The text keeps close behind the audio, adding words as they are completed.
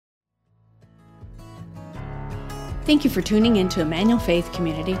Thank you for tuning in to Emmanuel Faith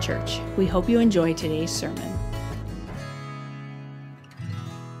Community Church. We hope you enjoy today's sermon.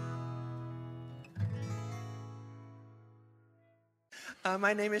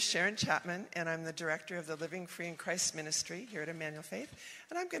 My name is Sharon Chapman, and I'm the director of the Living Free in Christ Ministry here at Emmanuel Faith.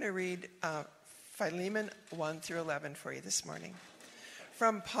 And I'm going to read Philemon 1 through 11 for you this morning.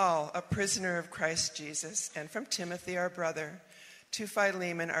 From Paul, a prisoner of Christ Jesus, and from Timothy, our brother, to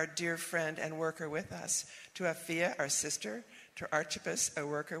Philemon, our dear friend and worker with us, to Apphia, our sister, to Archippus, a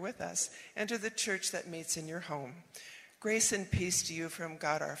worker with us, and to the church that meets in your home. Grace and peace to you from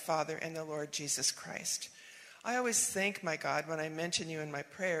God our Father and the Lord Jesus Christ. I always thank my God when I mention you in my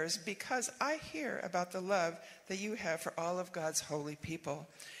prayers because I hear about the love that you have for all of God's holy people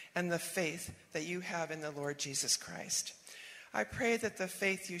and the faith that you have in the Lord Jesus Christ. I pray that the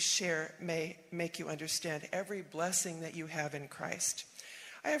faith you share may make you understand every blessing that you have in Christ.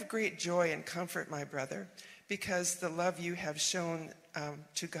 I have great joy and comfort, my brother, because the love you have shown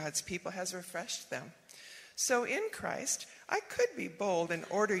to God's people has refreshed them. So in Christ, I could be bold and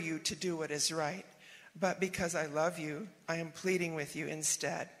order you to do what is right. But because I love you, I am pleading with you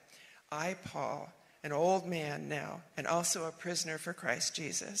instead. I, Paul, an old man now, and also a prisoner for Christ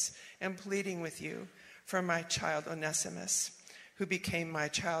Jesus, am pleading with you for my child Onesimus, who became my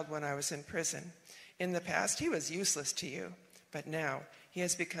child when I was in prison. In the past, he was useless to you, but now he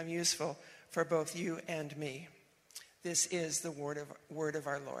has become useful for both you and me. This is the word of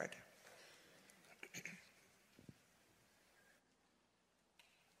our Lord.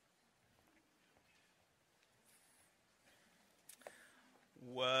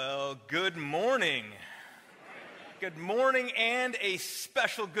 Well, good morning. Good morning, and a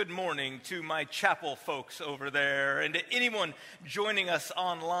special good morning to my chapel folks over there and to anyone joining us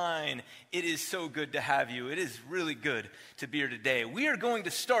online. It is so good to have you. It is really good to be here today. We are going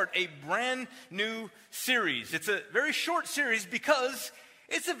to start a brand new series. It's a very short series because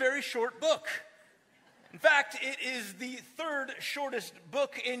it's a very short book. In fact, it is the third shortest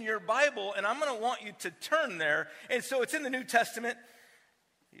book in your Bible, and I'm going to want you to turn there. And so it's in the New Testament.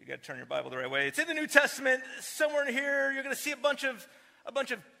 You got to turn your Bible the right way. It's in the New Testament. Somewhere in here, you're going to see a bunch of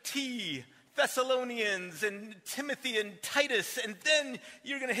T, Thessalonians, and Timothy and Titus, and then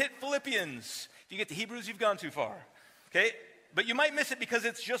you're going to hit Philippians. If you get to Hebrews, you've gone too far. Okay? But you might miss it because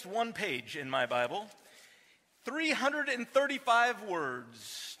it's just one page in my Bible. 335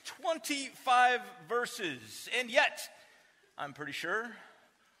 words, 25 verses, and yet, I'm pretty sure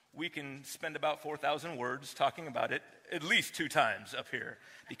we can spend about 4,000 words talking about it at least 2 times up here,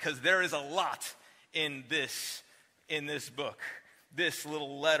 because there is a lot in this book. This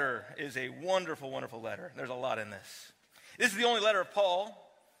little letter is a wonderful, wonderful letter. There's a lot in this. This is the only letter of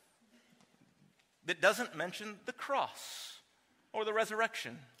Paul that doesn't mention the cross or the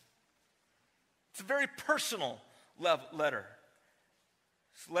resurrection. It's a very personal letter.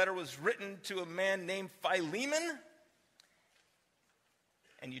 This letter was written to a man named Philemon,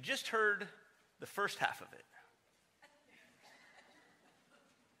 and you just heard the first half of it.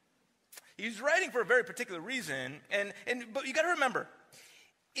 He's writing for a very particular reason, but you got to remember,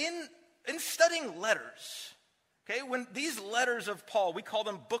 in studying letters, okay, when these letters of Paul, we call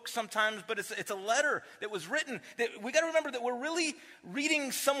them books sometimes, but it's a letter that was written, that we got to remember that we're really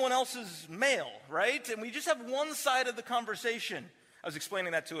reading someone else's mail, right? And we just have one side of the conversation. I was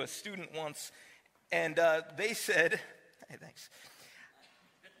explaining that to a student once, and they said, hey, thanks.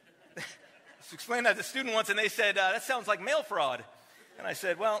 I was explaining that to a student once, and they said, that sounds like mail fraud. And I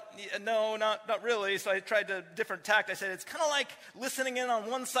said, well, no, not really. So I tried a different tact. I said, it's kind of like listening in on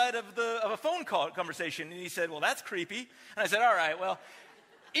one side of a phone call conversation. And he said, well, that's creepy. And I said, all right, well,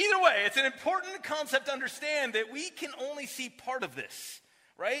 either way, it's an important concept to understand that we can only see part of this,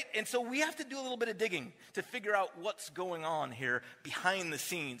 right? And so we have to do a little bit of digging to figure out what's going on here behind the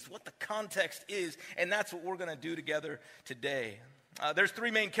scenes, what the context is, and that's what we're going to do together today. There's 3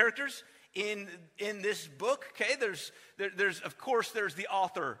 main characters in this book. Okay, there's of course there's the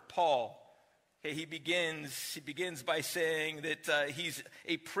author, Paul. Okay, he begins by saying that he's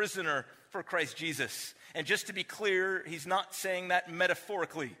a prisoner for Christ Jesus. And just to be clear, he's not saying that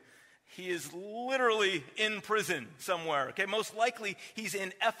metaphorically. He is literally in prison somewhere. Okay, most likely he's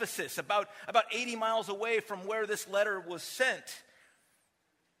in Ephesus, about 80 miles away from where this letter was sent.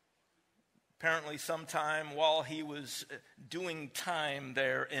 Apparently sometime while he was doing time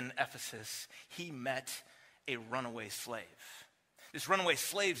there in Ephesus, he met a runaway slave. This runaway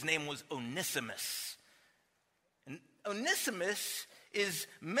slave's name was Onesimus. And Onesimus is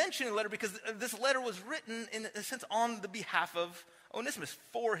mentioned in the letter because this letter was written, in a sense, on the behalf of Onesimus,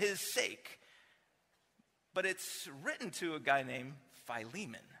 for his sake. But it's written to a guy named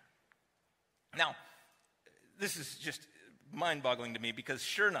Philemon. Now, this is just mind-boggling to me because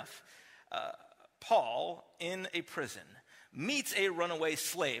sure enough, Paul in a prison meets a runaway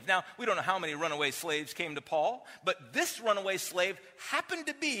slave. Now, we don't know how many runaway slaves came to Paul, but this runaway slave happened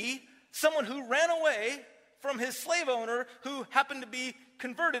to be someone who ran away from his slave owner who happened to be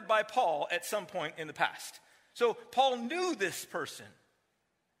converted by Paul at some point in the past. So Paul knew this person.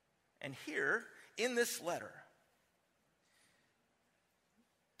 And here, in this letter,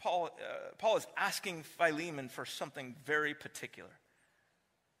 Paul is asking Philemon for something very particular.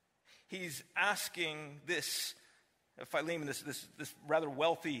 He's asking this Philemon, this rather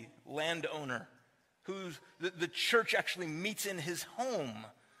wealthy landowner, who the church actually meets in his home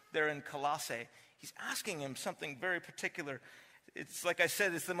there in Colossae. He's asking him something very particular. It's like I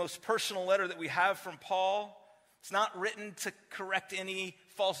said, it's the most personal letter that we have from Paul. It's not written to correct any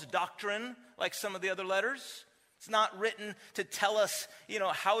false doctrine like some of the other letters. It's not written to tell us,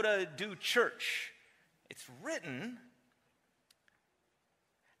 how to do church. It's written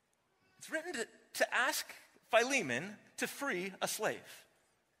to ask Philemon to free a slave.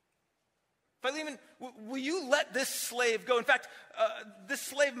 Philemon, will you let this slave go? In fact, this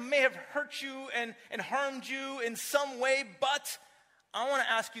slave may have hurt you and harmed you in some way, but I want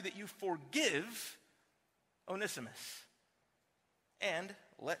to ask you that you forgive Onesimus and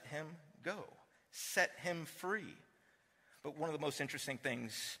let him go. Set him free. But one of the most interesting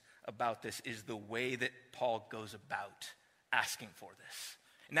things about this is the way that Paul goes about asking for this.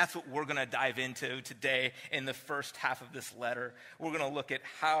 And that's what we're going to dive into today in the first half of this letter. We're going to look at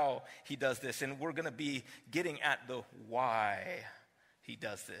how he does this, and we're going to be getting at the why he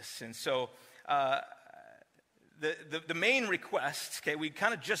does this. And so the main request, we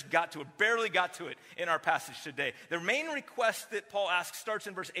kind of just got to it, barely got to it in our passage today. The main request that Paul asks starts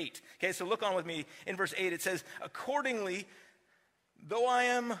in verse 8. So look on with me. In verse 8 it says, accordingly, though I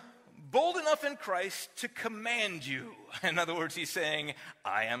am bold enough in Christ to command you. In other words, he's saying,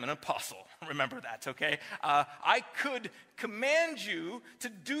 I am an apostle. Remember that, okay? I could command you to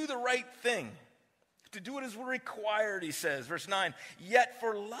do the right thing, to do what is required, he says. Verse 9, yet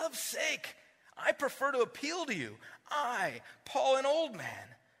for love's sake, I prefer to appeal to you. I, Paul, an old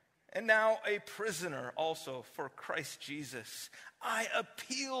man, and now a prisoner also for Christ Jesus. I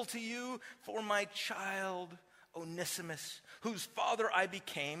appeal to you for my child, Onesimus, whose father I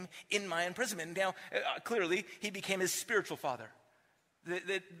became in my imprisonment. Now, clearly, he became his spiritual father.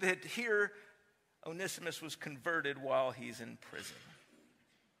 That here, Onesimus was converted while he's in prison.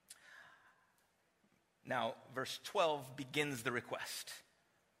 Now, verse 12 begins the request.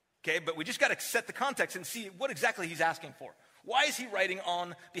 But we just got to set the context and see what exactly he's asking for. Why is he writing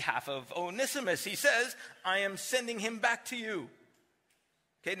on behalf of Onesimus? He says, I am sending him back to you.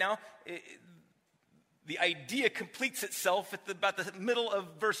 Now, the idea completes itself at about the middle of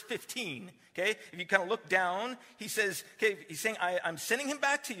verse 15. If you kind of look down, he says, he's saying, I'm sending him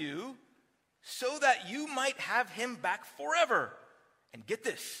back to you so that you might have him back forever. And get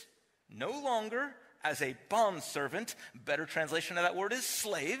this, no longer as a bondservant, better translation of that word is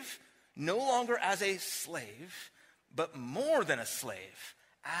slave, no longer as a slave, but more than a slave,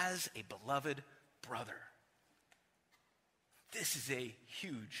 as a beloved brother. This is a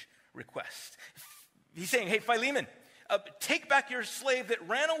huge request. He's saying, hey, Philemon, take back your slave that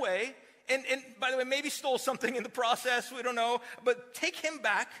ran away, and by the way, maybe stole something in the process, we don't know, but take him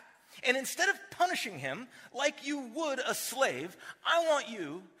back, and instead of punishing him like you would a slave, I want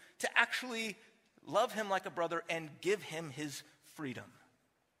you to actually love him like a brother and give him his freedom.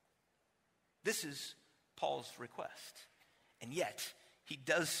 This is Paul's request. And yet, he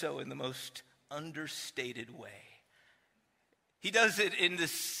does so in the most understated way. He does it in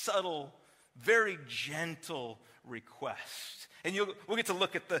this subtle, very gentle request. And we'll get to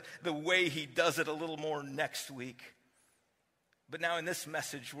look at the way he does it a little more next week. But now in this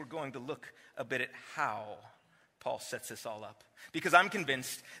message, we're going to look a bit at how Paul sets this all up. Because I'm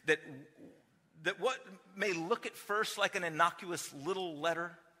convinced that what may look at first like an innocuous little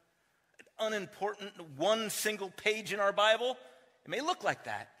letter, an unimportant one single page in our Bible, it may look like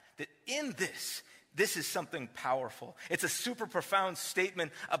that in this is something powerful. It's a super profound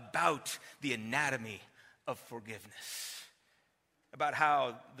statement about the anatomy of forgiveness, about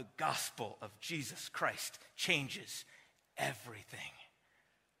how the gospel of Jesus Christ changes everything.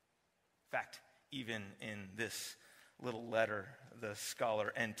 In fact, even in this little letter, the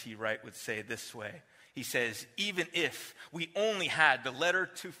scholar N.T. Wright would say this way. He says, even if we only had the letter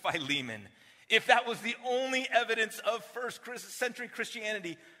to Philemon, if that was the only evidence of first century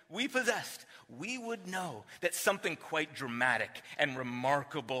Christianity we possessed, we would know that something quite dramatic and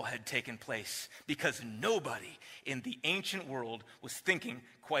remarkable had taken place, because nobody in the ancient world was thinking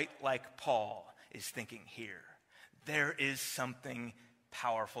quite like Paul is thinking here there is something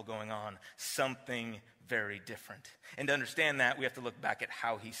powerful going on, something very different. And to understand that, we have to look back at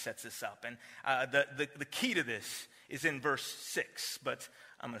how he sets this up. And the key to this is in verse 6, but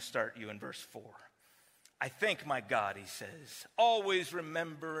I'm going to start you in verse 4. I thank my God, he says, always when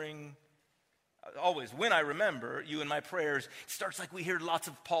I remember you in my prayers. It starts like we hear lots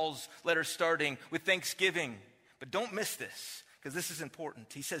of Paul's letters starting with thanksgiving. But don't miss this, because this is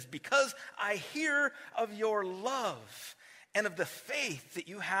important. He says, because I hear of your love and of the faith that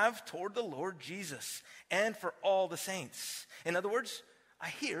you have toward the Lord Jesus and for all the saints. In other words, I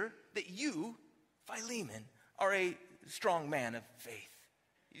hear that you, Philemon, are a strong man of faith.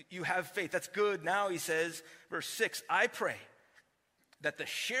 You have faith. That's good. Now he says, verse 6, I pray that the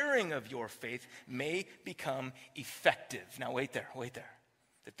sharing of your faith may become effective. Now wait there.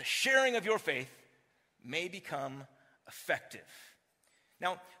 That the sharing of your faith may become effective.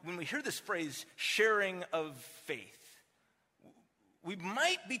 Now, when we hear this phrase, sharing of faith, we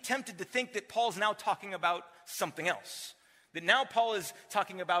might be tempted to think that Paul's now talking about something else. That now Paul is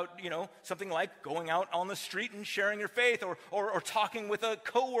talking about, something like going out on the street and sharing your faith or talking with a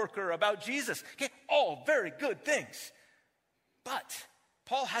coworker about Jesus. Okay, all very good things. But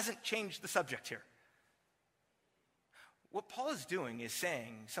Paul hasn't changed the subject here. What Paul is doing is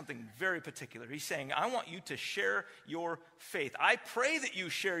saying something very particular. He's saying, I want you to share your faith. I pray that you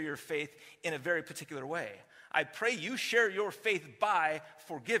share your faith in a very particular way. I pray you share your faith by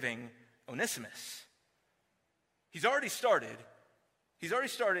forgiving Onesimus. He's already started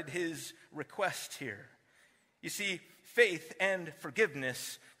his request here. You see, faith and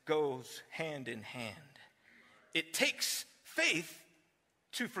forgiveness goes hand in hand. It takes faith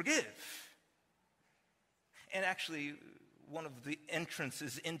to forgive. And actually, one of the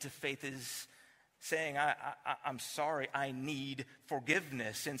entrances into faith is saying, I'm sorry, I need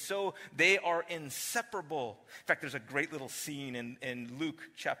forgiveness. And so they are inseparable. In fact, there's a great little scene in Luke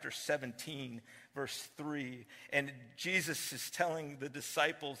chapter 17, verse 3. And Jesus is telling the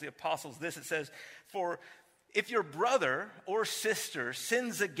disciples, the apostles, this. It says, for if your brother or sister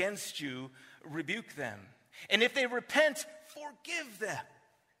sins against you, rebuke them. And if they repent, forgive them.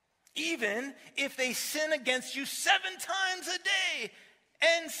 Even if they sin against you 7 times a day,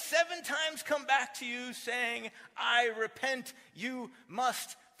 and 7 times come back to you saying, I repent, you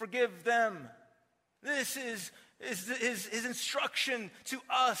must forgive them. This is his instruction to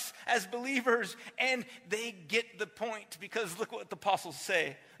us as believers, and they get the point, because look what the apostles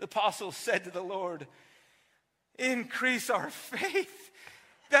say. The apostles said to the Lord, increase our faith.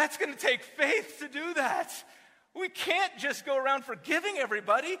 That's going to take faith to do that. We can't just go around forgiving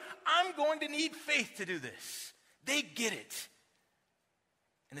everybody. I'm going to need faith to do this. They get it.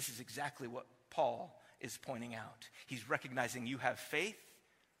 And this is exactly what Paul is pointing out. He's recognizing you have faith,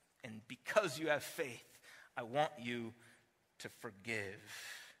 and because you have faith, I want you to forgive.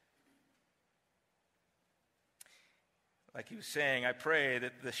 Like he was saying, I pray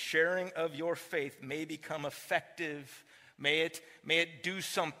that the sharing of your faith may become effective. May it do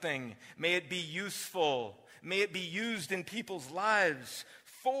something. May it be useful. May it be used in people's lives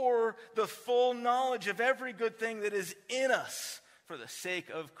for the full knowledge of every good thing that is in us for the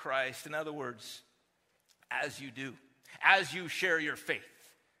sake of Christ. In other words, as you share your faith,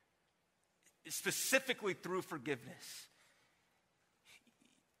 specifically through forgiveness,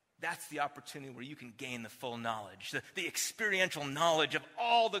 that's the opportunity where you can gain the full knowledge, the experiential knowledge of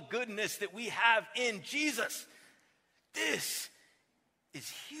all the goodness that we have in Jesus. This is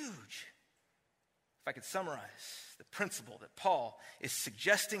huge. If I could summarize the principle that Paul is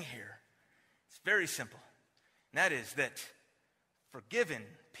suggesting here, it's very simple. And that is that forgiven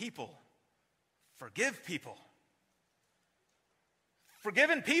people forgive people.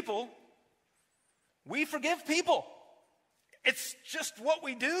 Forgiven people, we forgive people. It's just what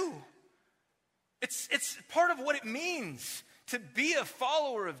we do. It's part of what it means to be a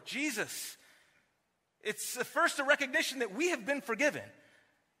follower of Jesus. It's first a recognition that we have been forgiven.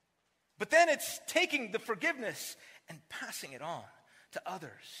 But then it's taking the forgiveness and passing it on to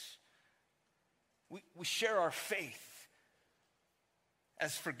others. We share our faith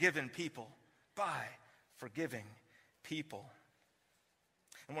as forgiven people by forgiving people.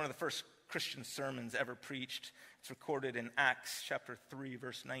 And one of the first Christian sermons ever preached, it's recorded in Acts chapter 3,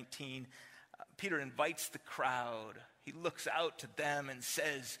 verse 19. Peter invites the crowd. He looks out to them and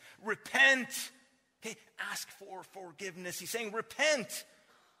says, repent. Okay, ask for forgiveness. He's saying, repent.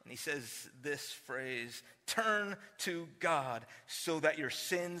 And he says this phrase, turn to God so that your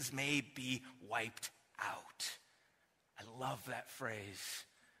sins may be wiped out. I love that phrase.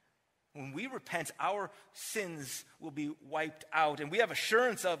 When we repent, our sins will be wiped out. And we have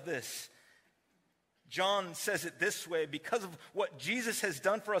assurance of this. John says it this way: because of what Jesus has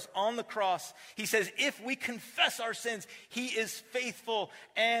done for us on the cross, he says, if we confess our sins, he is faithful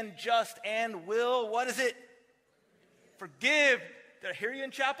and just and will, what is it? Forgive. Did I hear you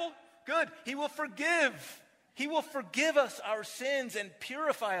in chapel? Good. He will forgive. He will forgive us our sins and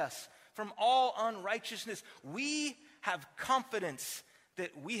purify us from all unrighteousness. We have confidence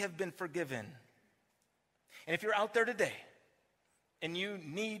that we have been forgiven. And if you're out there today and you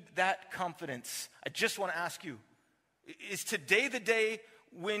need that confidence, I just want to ask you, is today the day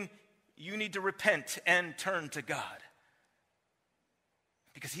when you need to repent and turn to God?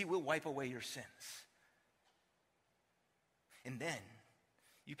 Because he will wipe away your sins. And then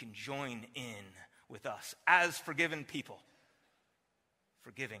you can join in with us as forgiven people,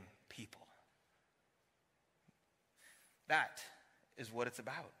 forgiving people. That is what it's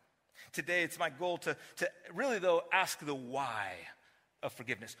about. Today, it's my goal to really, though, ask the why of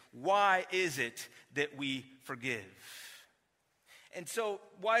forgiveness. Why is it that we forgive? And so,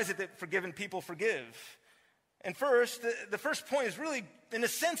 why is it that forgiven people forgive? And first, the first point is really, in a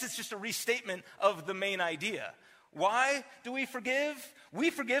sense, it's just a restatement of the main idea. Why do we forgive? We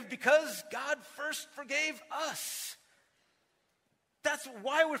forgive because God first forgave us. That's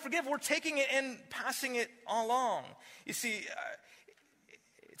why we forgive. We're taking it and passing it along. You see,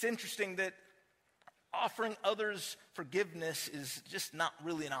 it's interesting that offering others forgiveness is just not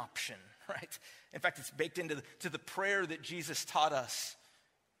really an option, right? In fact, it's baked into the prayer that Jesus taught us,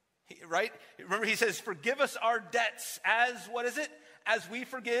 right? Remember, he says, forgive us our debts as, what is it? As we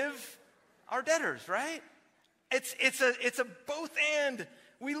forgive our debtors, right? It's a both and.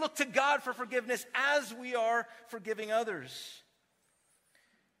 We look to God for forgiveness as we are forgiving others.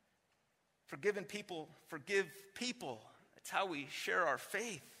 Forgiven people forgive people. It's how we share our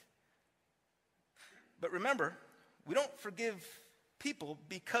faith. But remember, we don't forgive people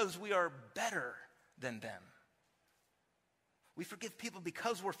because we are better than them. We forgive people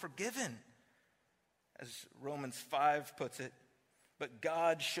because we're forgiven. As Romans 5 puts it, but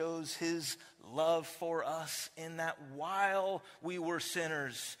God shows his love for us in that while we were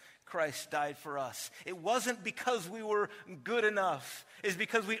sinners, Christ died for us. It wasn't because we were good enough. It's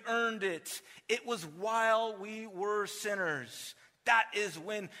because we earned it. It was while we were sinners. That is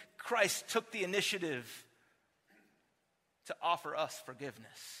when Christ took the initiative to offer us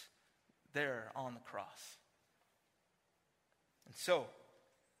forgiveness there on the cross. And so,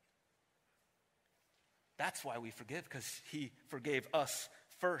 that's why we forgive, because he forgave us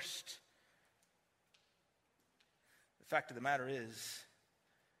first. The fact of the matter is,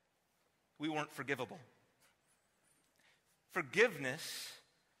 we weren't forgivable. Forgiveness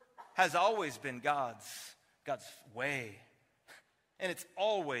has always been God's way. And it's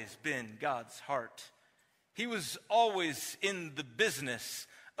always been God's heart. He was always in the business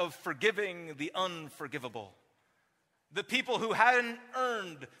of forgiving the unforgivable. The people who hadn't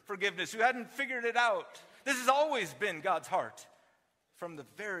earned forgiveness, who hadn't figured it out. This has always been God's heart from the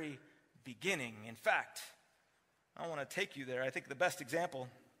very beginning. In fact, I want to take you there. I think the best example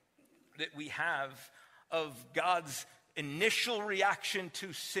that we have of God's initial reaction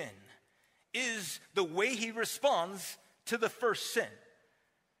to sin is the way he responds to the first sin.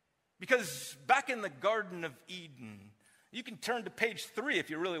 Because back in the Garden of Eden, you can turn to page 3 if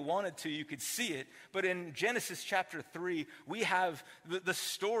you really wanted to. You could see it. But in Genesis chapter 3, we have the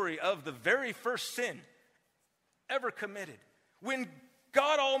story of the very first sin ever committed. When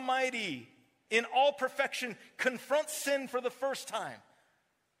God Almighty, in all perfection, confronts sin for the first time.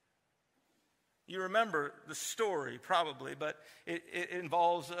 You remember the story probably, but it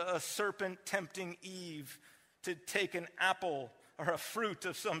involves a serpent tempting Eve to take an apple or a fruit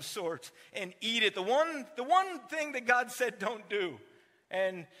of some sort and eat it. The one thing that God said don't do.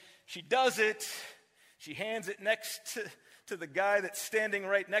 And she does it. She hands it next to the guy that's standing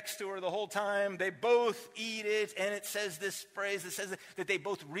right next to her the whole time. They both eat it, and it says this phrase that says that they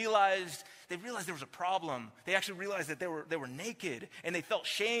both realized there was a problem. They actually realized that they were naked, and they felt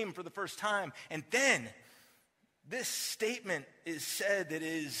shame for the first time. And then this statement is said that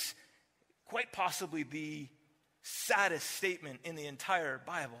is quite possibly the saddest statement in the entire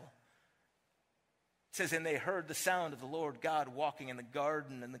Bible. It says, and they heard the sound of the Lord God walking in the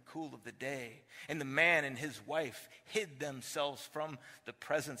garden in the cool of the day. And the man and his wife hid themselves from the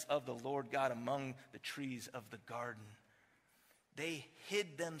presence of the Lord God among the trees of the garden. They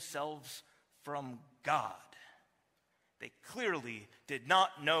hid themselves from God. They clearly did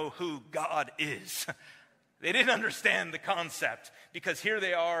not know who God is. They didn't understand the concept because here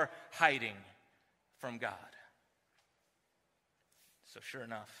they are hiding from God. So sure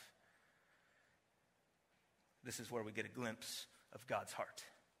enough, this is where we get a glimpse of God's heart.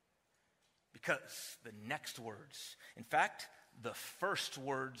 Because the next words, in fact, the first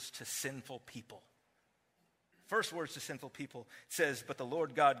words to sinful people, it says, "But the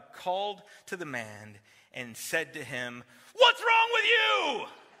Lord God called to the man and said to him, 'What's wrong with you?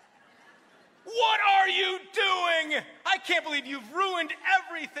 What are you doing? I can't believe you've ruined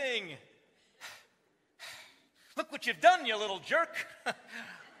everything. Look what you've done, you little jerk.'"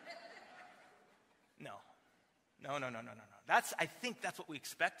 No. I think that's what we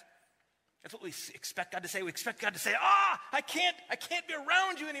expect. That's what we expect God to say. We expect God to say, I can't be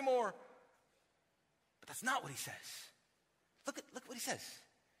around you anymore. But that's not what he says. Look what he says.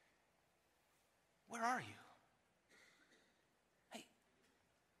 "Where are you? Hey,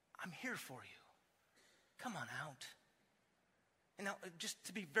 I'm here for you. Come on out." And now, just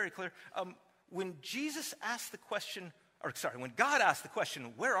to be very clear, when God asked the question,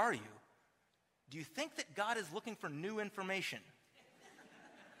 "Where are you?" do you think that God is looking for new information?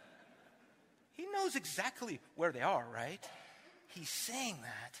 He knows exactly where they are, right? He's saying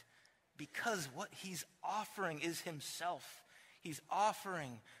that because what he's offering is himself. He's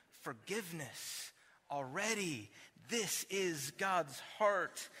offering forgiveness already. This is God's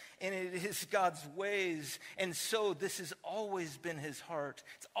heart, and it is God's ways. And so this has always been his heart.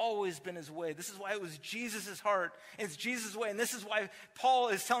 It's always been his way. This is why it was Jesus' heart, and it's Jesus' way. And this is why Paul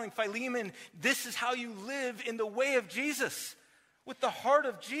is telling Philemon, this is how you live in the way of Jesus, with the heart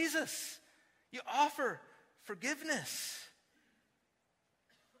of Jesus. You offer forgiveness.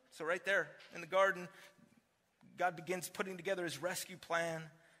 So right there in the garden, God begins putting together his rescue plan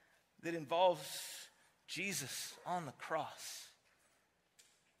that involves Jesus on the cross.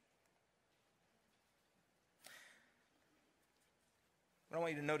 But I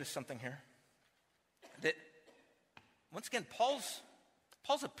want you to notice something here. That, once again, Paul's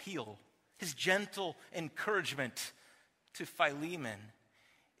appeal, his gentle encouragement to Philemon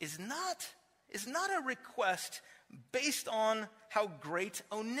is not a request based on how great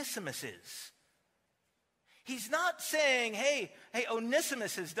Onesimus is. He's not saying, hey,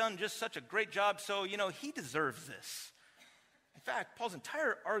 Onesimus has done just such a great job, so, he deserves this. In fact, Paul's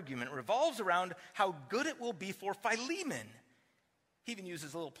entire argument revolves around how good it will be for Philemon. He even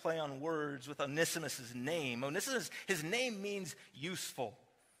uses a little play on words with Onesimus' name. Onesimus, his name means useful.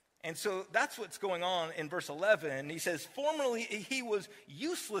 And so that's what's going on in verse 11. He says, "Formerly he was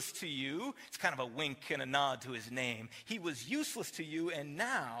useless to you." It's kind of a wink and a nod to his name. "He was useless to you, and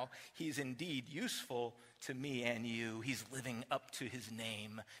now he's indeed useful to me and you." He's living up to his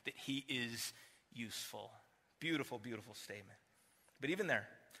name, that he is useful. Beautiful, beautiful statement. But even there,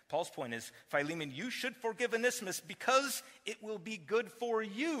 Paul's point is, Philemon, you should forgive Onesimus because it will be good for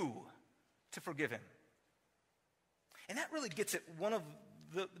you to forgive him. And that really gets at one of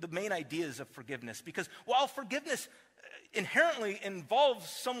the main ideas of forgiveness, because while forgiveness inherently involves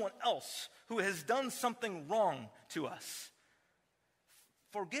someone else who has done something wrong to us,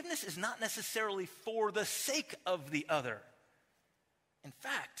 forgiveness is not necessarily for the sake of the other. In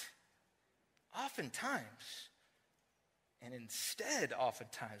fact, oftentimes,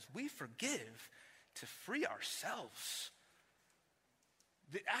 we forgive to free ourselves.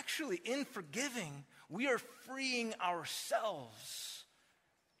 That actually, in forgiving, we are freeing ourselves.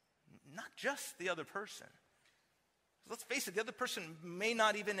 Not just the other person. Let's face it, the other person may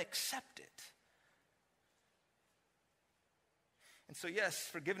not even accept it. And so yes,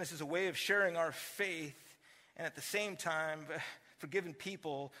 forgiveness is a way of sharing our faith, and at the same time, forgiving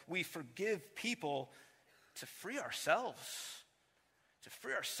people, we forgive people to free ourselves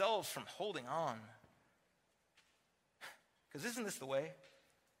from holding on. Because isn't this the way?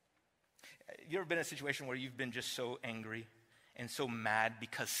 You ever been in a situation where you've been just so angry and so mad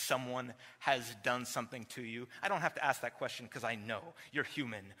because someone has done something to you? I don't have to ask that question because I know you're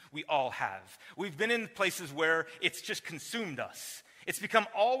human. We all have. We've been in places where it's just consumed us. It's become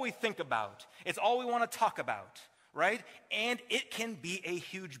all we think about. It's all we want to talk about, right? And it can be a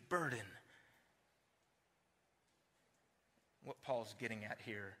huge burden. What Paul's getting at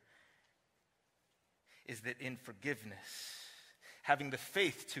here is that in forgiveness, having the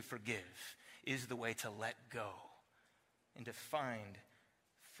faith to forgive is the way to let go and to find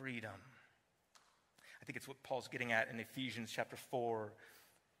freedom. I think it's what Paul's getting at in Ephesians chapter 4.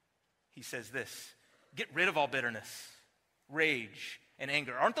 He says this: get rid of all bitterness, rage, and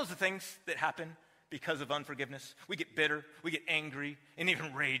anger. Aren't those the things that happen because of unforgiveness? We get bitter, we get angry, and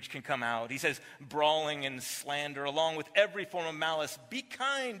even rage can come out. He says, brawling and slander, along with every form of malice. Be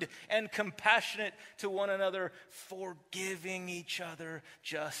kind and compassionate to one another, forgiving each other,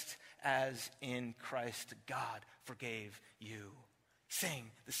 just as in Christ God forgave you.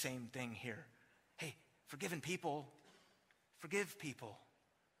 Saying the same thing here. Hey, forgive people.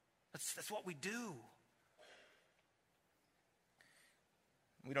 That's what we do.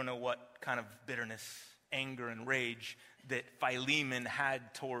 We don't know what kind of bitterness, anger, and rage that Philemon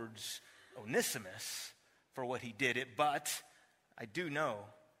had towards Onesimus for what he did, but I do know,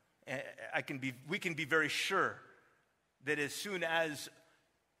 we can be very sure that as soon as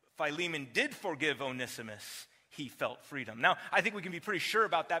Philemon did forgive Onesimus, he felt freedom. Now, I think we can be pretty sure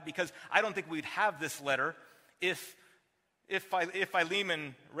about that because I don't think we'd have this letter if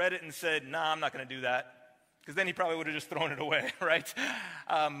Philemon read it and said, "Nah, I'm not going to do that," because then he probably would have just thrown it away, right?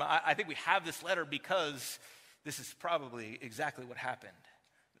 I think we have this letter because this is probably exactly what happened,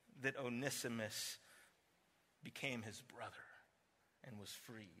 that Onesimus became his brother and was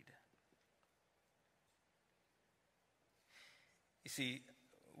freed. You see,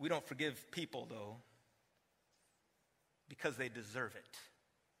 we don't forgive people, though, because they deserve it.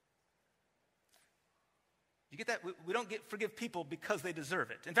 You get that? We don't forgive people because they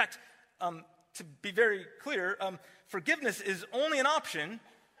deserve it. In fact, to be very clear, forgiveness is only an option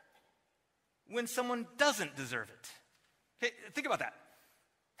when someone doesn't deserve it. Okay, think about that.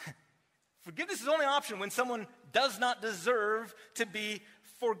 Forgiveness is only an option when someone does not deserve to be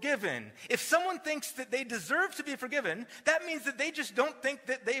forgiven. If someone thinks that they deserve to be forgiven, that means that they just don't think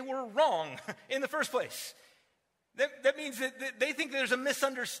that they were wrong in the first place. That means that they think there's a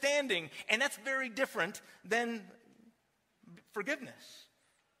misunderstanding, and that's very different than forgiveness.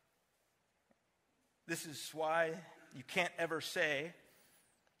 This is why you can't ever say,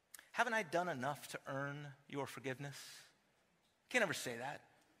 "Haven't I done enough to earn your forgiveness?" You can't ever say that.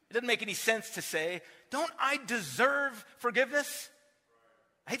 It doesn't make any sense to say, "Don't I deserve forgiveness?"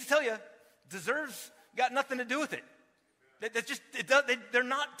 I hate to tell you, deserves got nothing to do with it. That's just, they're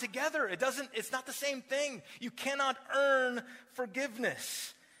not together. It's not the same thing. You cannot earn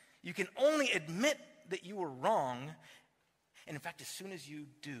forgiveness. You can only admit that you were wrong. And in fact, as soon as you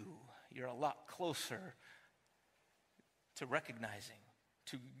do, you're a lot closer to recognizing,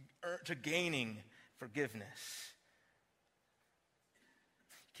 to gaining forgiveness.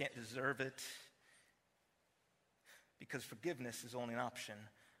 You can't deserve it because forgiveness is only an option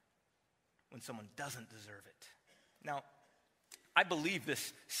when someone doesn't deserve it. Now, I believe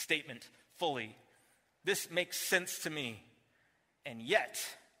this statement fully. This makes sense to me, and yet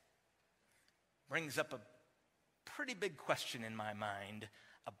brings up a pretty big question in my mind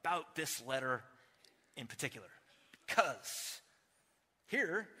about this letter in particular. Because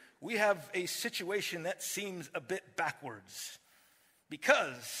here we have a situation that seems a bit backwards.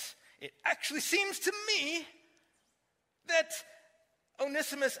 Because it actually seems to me that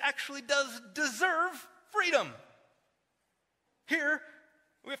Onesimus actually does deserve freedom. Here,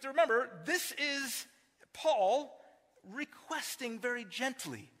 we have to remember, this is Paul requesting very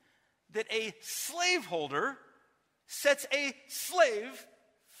gently that a slaveholder sets a slave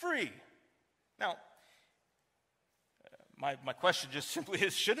free. Now, my question just simply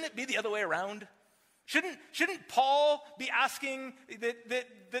is, shouldn't it be the other way around? Shouldn't Paul be asking that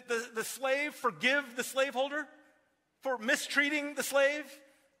the slave forgive the slaveholder for mistreating the slave,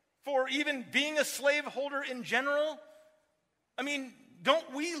 for even being a slaveholder in general? I mean,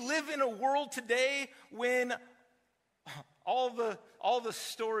 don't we live in a world today when all the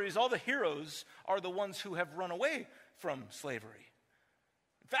stories, all the heroes are the ones who have run away from slavery?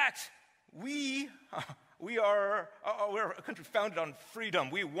 In fact, we're a country founded on freedom.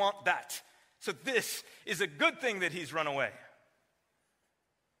 We want that. So this is a good thing that he's run away.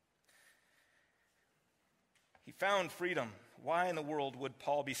 He found freedom. Why in the world would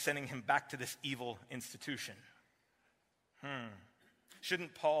Paul be sending him back to this evil institution?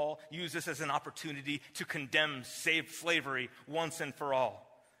 Shouldn't Paul use this as an opportunity to condemn slavery once and for all?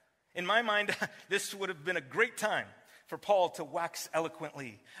 In my mind, this would have been a great time for Paul to wax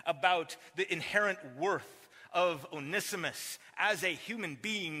eloquently about the inherent worth of Onesimus as a human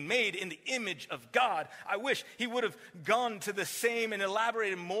being made in the image of God. I wish he would have gone to the same and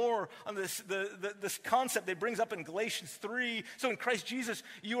elaborated more on this concept that he brings up in Galatians 3. So in Christ Jesus,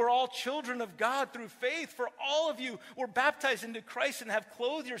 you are all children of God through faith. For all of you were baptized into Christ and have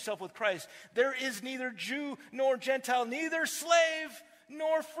clothed yourself with Christ. There is neither Jew nor Gentile, neither slave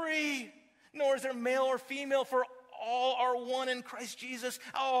nor free, nor is there male or female, for all are one in Christ Jesus.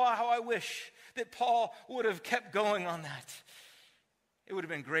 Oh, how I wish that Paul would have kept going on that. It would have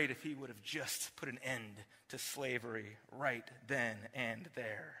been great if he would have just put an end to slavery right then and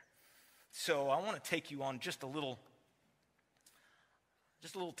there. So I want to take you on just a little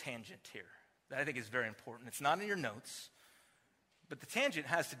tangent here that I think is very important. It's not in your notes, but the tangent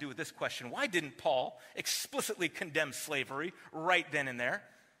has to do with this question. Why didn't Paul explicitly condemn slavery right then and there?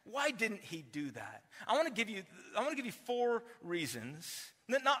 Why didn't he do that? I want to give you 4 reasons.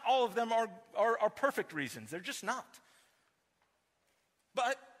 Not all of them are perfect reasons. They're just not.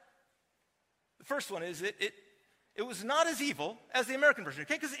 But the first one is it was not as evil as the American version.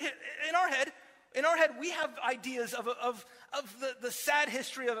 Okay, because in our head we have ideas of the sad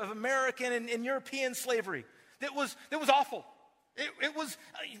history of American and European slavery that was awful. It was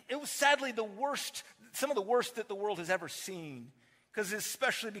sadly the worst, some of the worst that the world has ever seen.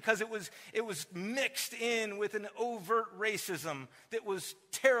 Especially because it was mixed in with an overt racism that was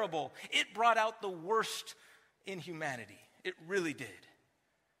terrible. It brought out the worst in humanity. It really did.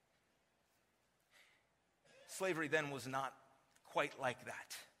 Slavery then was not quite like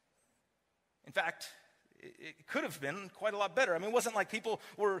that. In fact, it could have been quite a lot better. I mean, it wasn't like people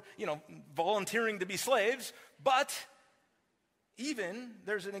were, volunteering to be slaves, but even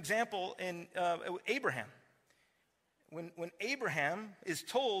there's an example in Abraham. When Abraham is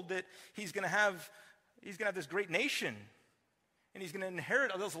told that he's going to have this great nation and he's going to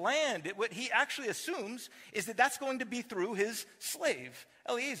inherit all this land, what he actually assumes is that that's going to be through his slave,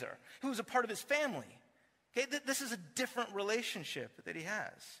 Eliezer, who was a part of his family. Okay, this is a different relationship that he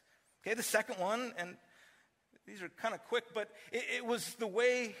has. Okay, the second one, and these are kind of quick, but it was the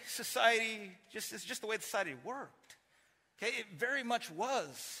way society, it's just the way society worked. Okay, it very much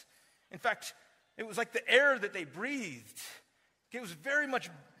was. In fact, it was like the air that they breathed. It was very much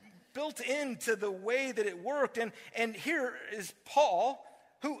built into the way that it worked. And here is Paul,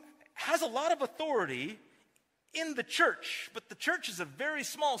 who has a lot of authority in the church, but the church is a very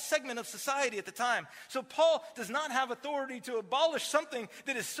small segment of society at the time. So Paul does not have authority to abolish something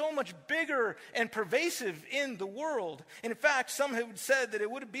that is so much bigger and pervasive in the world. And in fact, some have said that it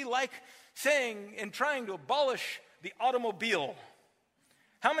would be like saying and trying to abolish the automobile.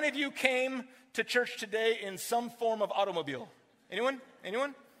 How many of you came to church today in some form of automobile? Anyone?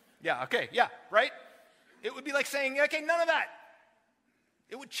 Yeah, okay, yeah, right? It would be like saying, okay, none of that.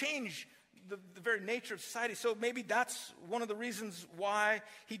 It would change the very nature of society. So maybe that's one of the reasons why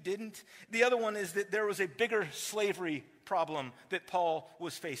he didn't. The other one is that there was a bigger slavery problem that Paul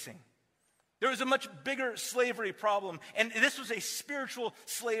was facing. There was a much bigger slavery problem, and this was a spiritual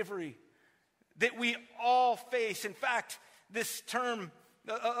slavery that we all face. In fact, this term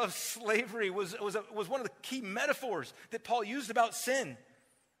of slavery was one of the key metaphors that Paul used about sin.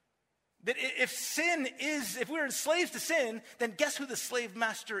 That if we're slaves to sin, then guess who the slave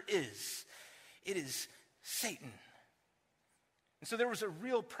master is? It is Satan. And so there was a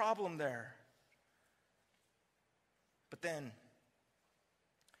real problem there. But then,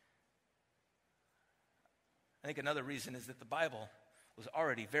 I think another reason is that the Bible was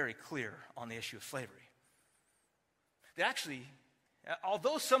already very clear on the issue of slavery. That actually,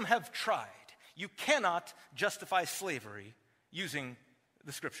 although some have tried, you cannot justify slavery using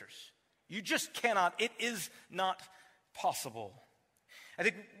the scriptures. You just cannot. It is not possible. I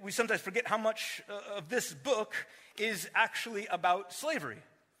think we sometimes forget how much of this book is actually about slavery.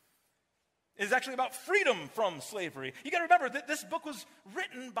 It is actually about freedom from slavery. You got to remember that this book was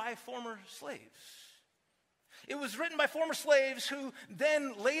written by former slaves. It was written by former slaves who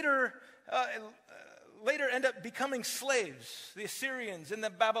then later end up becoming slaves. The Assyrians and the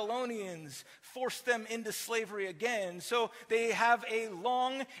Babylonians forced them into slavery again. So they have a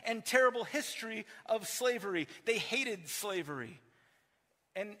long and terrible history of slavery. They hated slavery.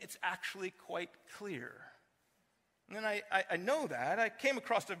 And it's actually quite clear. And I know that. I came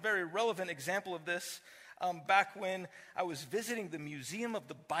across a very relevant example of this back when I was visiting the Museum of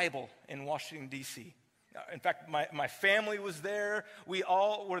the Bible in Washington, D.C. In fact, my family was there. We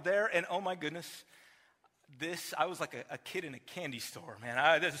all were there. And oh my goodness, I was like a kid in a candy store,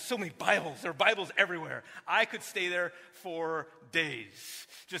 man. There's so many Bibles. There are Bibles everywhere. I could stay there for days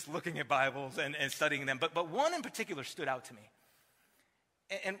just looking at Bibles and studying them. But one in particular stood out to me.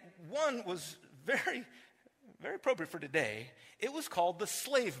 And one was very, very appropriate for today. It was called the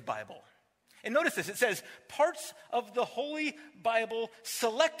Slave Bible. And notice this. It says, parts of the Holy Bible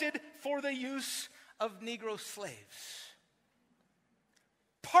selected for the use of Negro slaves.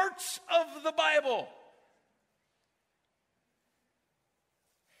 Parts of the Bible.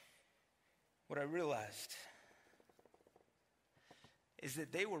 What I realized is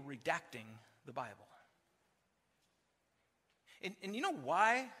that they were redacting the Bible. And you know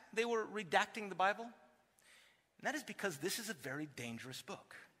why they were redacting the Bible? And that is because this is a very dangerous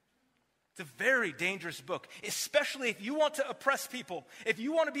book. It's a very dangerous book, especially if you want to oppress people, if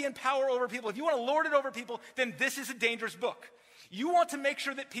you want to be in power over people, if you want to lord it over people, then this is a dangerous book. You want to make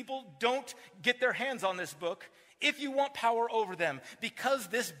sure that people don't get their hands on this book if you want power over them, because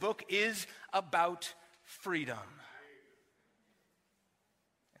this book is about freedom.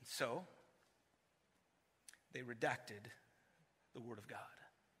 So, they redacted the Word of God.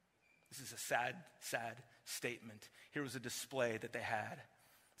 This is a sad, sad statement. Here was a display that they had.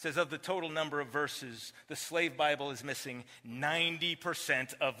 It says, of the total number of verses, the Slave Bible is missing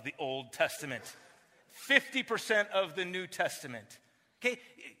 90% of the Old Testament, 50% of the New Testament. Okay,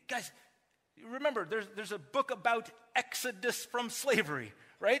 guys, remember, there's a book about exodus from slavery,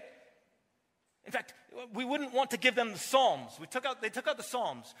 right? In fact, we wouldn't want to give them the Psalms. They took out the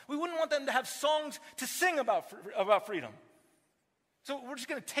Psalms. We wouldn't want them to have songs to sing about freedom. So we're just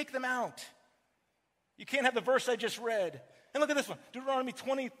going to take them out. You can't have the verse I just read. And look at this one, Deuteronomy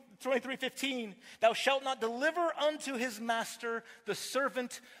 23:15. Thou shalt not deliver unto his master the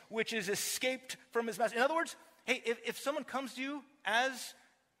servant which is escaped from his master. In other words, hey, if someone comes to you as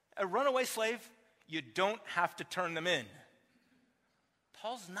a runaway slave, you don't have to turn them in.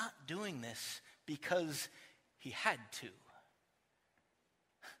 Paul's not doing this because he had to.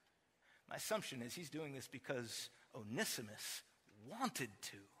 My assumption is he's doing this because Onesimus wanted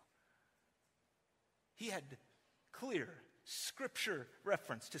to. He had clear scripture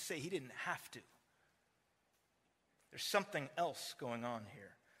reference to say he didn't have to. There's something else going on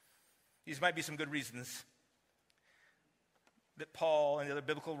here. These might be some good reasons that Paul and the other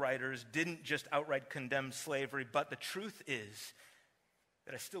biblical writers didn't just outright condemn slavery, but the truth is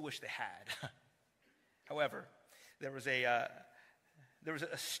that I still wish they had. However, there was a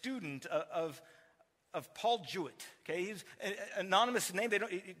student of Paul Jewett. Okay, he's an anonymous name.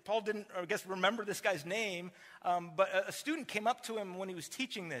 Paul didn't, I guess, remember this guy's name, but a student came up to him when he was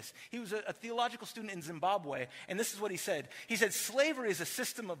teaching this. He was a theological student in Zimbabwe, and this is what he said. He said, slavery is a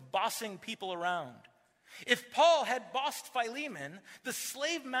system of bossing people around. If Paul had bossed Philemon, the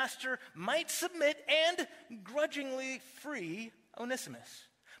slave master might submit and grudgingly free Onesimus.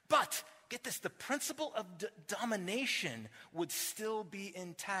 But, get this, the principle of domination would still be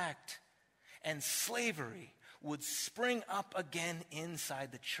intact, and slavery would spring up again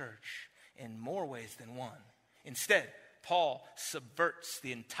inside the church in more ways than one. Instead, Paul subverts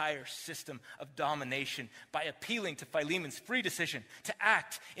the entire system of domination by appealing to Philemon's free decision to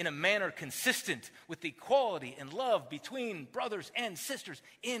act in a manner consistent with the equality and love between brothers and sisters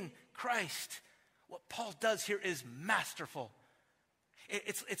in Christ. What Paul does here is masterful.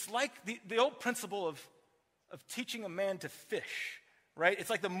 It's like the old principle of teaching a man to fish, right? It's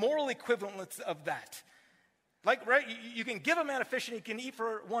like the moral equivalent of that. Like, right, you can give a man a fish and he can eat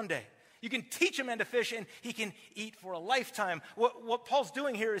for one day. You can teach a man to fish and he can eat for a lifetime. What Paul's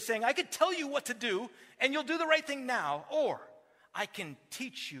doing here is saying, I could tell you what to do and you'll do the right thing now, or I can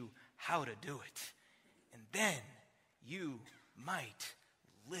teach you how to do it. And then you might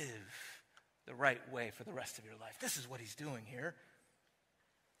live the right way for the rest of your life. This is what he's doing here.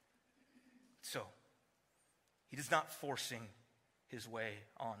 So, he is not forcing his way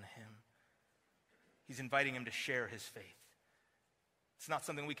on him. He's inviting him to share his faith. It's not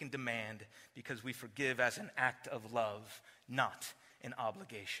something we can demand because we forgive as an act of love, not an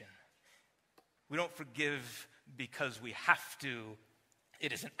obligation. We don't forgive because we have to.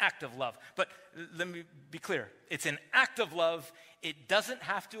 It is an act of love. But let me be clear. It's an act of love. It doesn't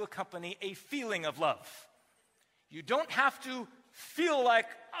have to accompany a feeling of love. You don't have to feel like,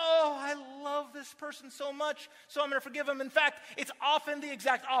 oh, I love this person so much, so I'm going to forgive him. In fact, it's often the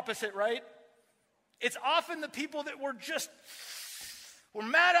exact opposite, right? It's often the people that we're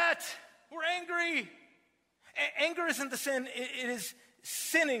mad at, we're angry. Anger isn't the sin, it is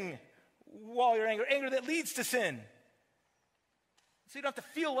sinning while you're angry. Anger that leads to sin. So you don't have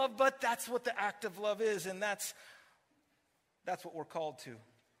to feel love, but that's what the act of love is, and that's what we're called to.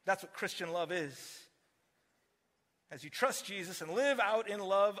 That's what Christian love is. As you trust Jesus and live out in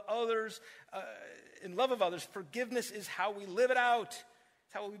love of others, forgiveness is how we live it out.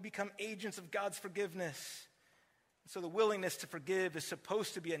 It's how we become agents of God's forgiveness. So the willingness to forgive is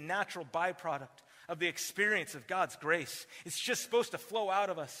supposed to be a natural byproduct of the experience of God's grace. It's just supposed to flow out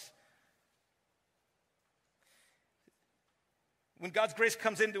of us. When God's grace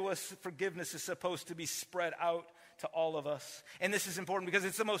comes into us, forgiveness is supposed to be spread out to all of us. And this is important because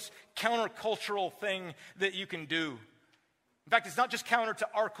it's the most countercultural thing that you can do. In fact, it's not just counter to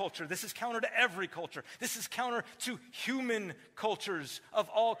our culture. This is counter to every culture. This is counter to human cultures of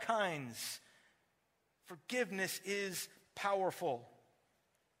all kinds. Forgiveness is powerful.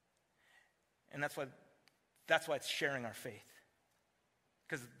 And that's why it's sharing our faith.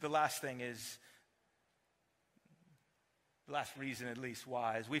 Because the last reason at least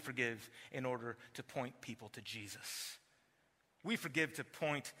why is we forgive in order to point people to Jesus. We forgive to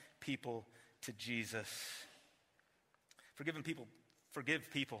point people to Jesus. Forgive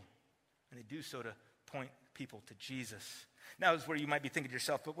people, and they do so to point people to Jesus. Now is where you might be thinking to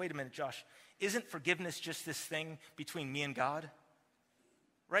yourself, but wait a minute, Josh, isn't forgiveness just this thing between me and God?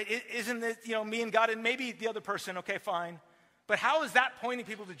 Right? Isn't it, me and God and maybe the other person, okay, fine. But how is that pointing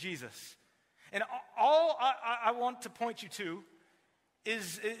people to Jesus? And all I want to point you to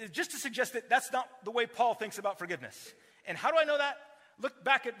is just to suggest that that's not the way Paul thinks about forgiveness. And how do I know that? Look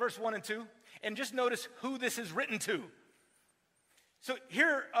back at verse 1 and 2 and just notice who this is written to. So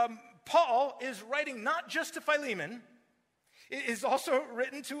here, Paul is writing not just to Philemon. It is also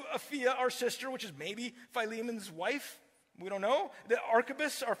written to Apphia, our sister, which is maybe Philemon's wife. We don't know. The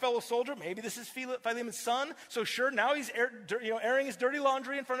Archippus, our fellow soldier, maybe this is Philemon's son. So sure, now he's airing his dirty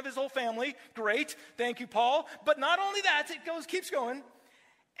laundry in front of his whole family. Great. Thank you, Paul. But not only that, it keeps going.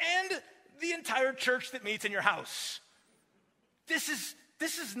 And the entire church that meets in your house. This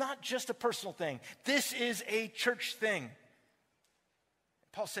is not just a personal thing. This is a church thing.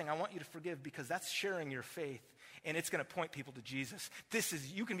 Paul's saying, I want you to forgive because that's sharing your faith. And it's going to point people to Jesus.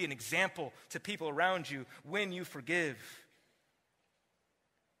 You can be an example to people around you when you forgive.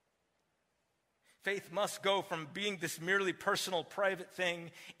 Faith must go from being this merely personal, private thing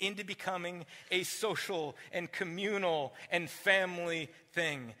into becoming a social and communal and family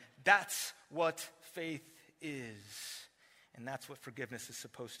thing. That's what faith is. And that's what forgiveness is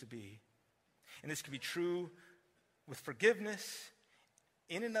supposed to be. And this can be true with forgiveness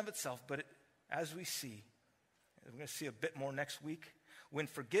in and of itself, but as we see, we're going to see a bit more next week, when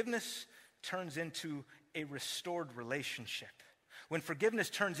forgiveness turns into a restored relationship, when forgiveness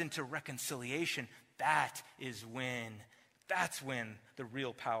turns into reconciliation, that's when the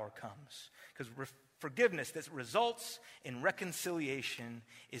real power comes. Because forgiveness that results in reconciliation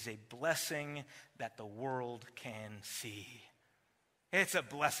is a blessing that the world can see. It's a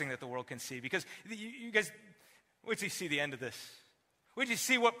blessing that the world can see. Because you guys, wait till you see the end of this. Wait till you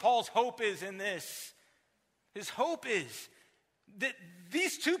see what Paul's hope is in this. His hope is that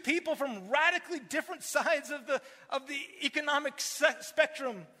these two people from radically different sides of the economic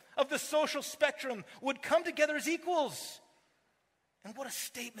spectrum, of the social spectrum, would come together as equals. And what a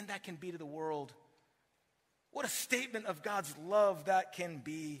statement that can be to the world. What a statement of God's love that can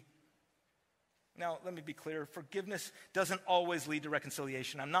be. Now, let me be clear. Forgiveness doesn't always lead to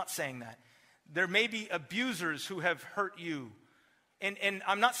reconciliation. I'm not saying that. There may be abusers who have hurt you. And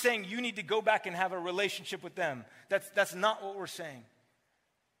I'm not saying you need to go back and have a relationship with them. That's not what we're saying.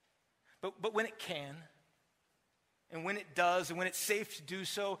 But when it can, and when it does, and when it's safe to do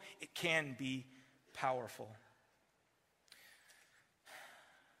so, it can be powerful.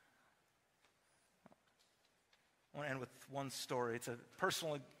 I want to end with one story. It's a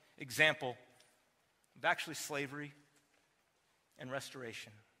personal example of actually slavery and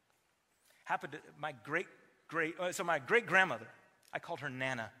restoration. Happened to my great-grandmother. I called her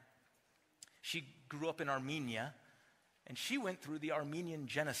Nana. She grew up in Armenia, and she went through the Armenian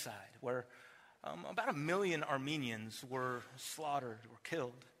genocide, where about 1 million Armenians were slaughtered or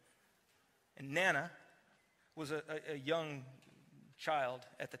killed. And Nana was a young child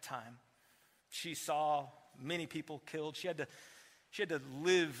at the time. She saw many people killed. She had to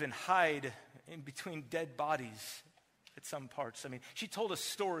live and hide in between dead bodies at some parts. I mean, she told us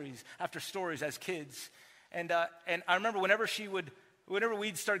stories after stories as kids. And I remember whenever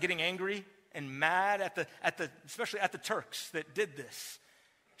we'd start getting angry and mad especially at the Turks that did this,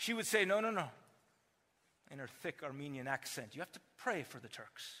 she would say, no, in her thick Armenian accent, you have to pray for the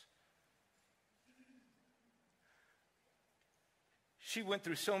Turks. She went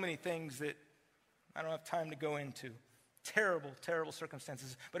through so many things that I don't have time to go into. Terrible, terrible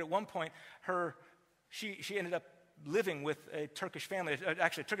circumstances. But at one point, she ended up living with a Turkish family.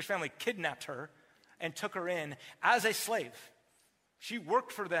 Actually, a Turkish family kidnapped her and took her in as a slave. She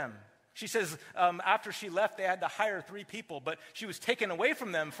worked for them. She says after she left, they had to hire 3 people, but she was taken away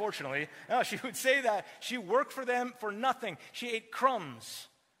from them, fortunately. No, she would say that. She worked for them for nothing. She ate crumbs.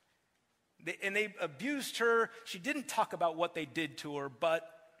 And they abused her. She didn't talk about what they did to her, but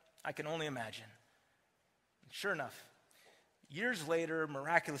I can only imagine. Sure enough, years later,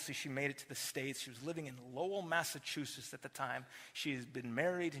 miraculously, she made it to the States. She was living in Lowell, Massachusetts at the time. She has been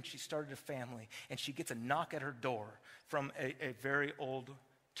married and she started a family. And she gets a knock at her door from a very old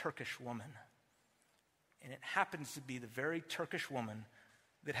Turkish woman. And it happens to be the very Turkish woman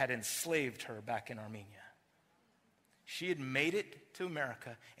that had enslaved her back in Armenia. She had made it to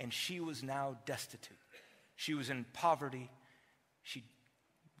America and she was now destitute. She was in poverty. She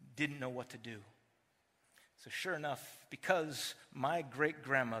didn't know what to do. So sure enough, because my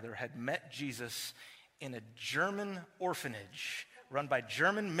great-grandmother had met Jesus in a German orphanage run by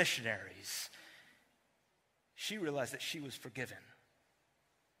German missionaries, she realized that she was forgiven.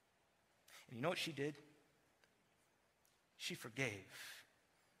 And you know what she did? she forgave.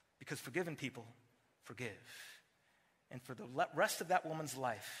 Because forgiven people forgive. And for the rest of that woman's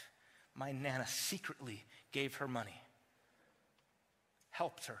life, my Nana secretly gave her money,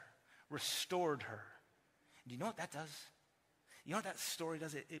 helped her, restored her. Do you know what that does? You know what that story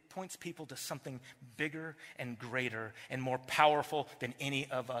does? It points people to something bigger and greater and more powerful than any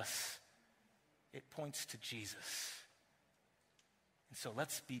of us. It points to Jesus. And so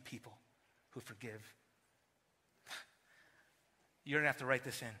let's be people who forgive. You're going to have to write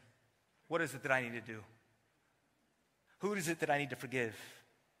this in. What is it that I need to do? Who is it that I need to forgive?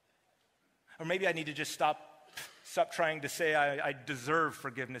 Or maybe I need to just stop trying to say I deserve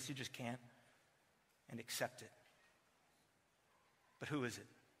forgiveness. You just can't. And accept it. But who is it?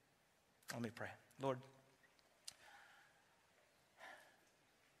 Let me pray. Lord,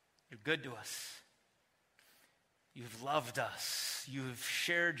 you're good to us. You've loved us. You've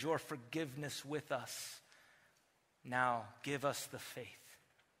shared your forgiveness with us. Now give us the faith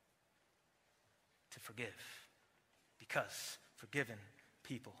to forgive, because forgiven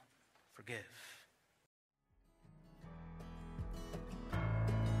people forgive.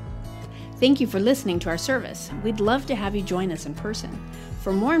 Thank you for listening to our service. We'd love to have you join us in person.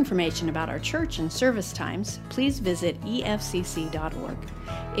 For more information about our church and service times, please visit efcc.org.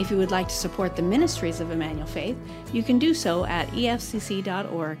 If you would like to support the ministries of Emmanuel Faith, you can do so at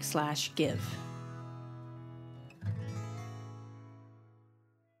efcc.org/give.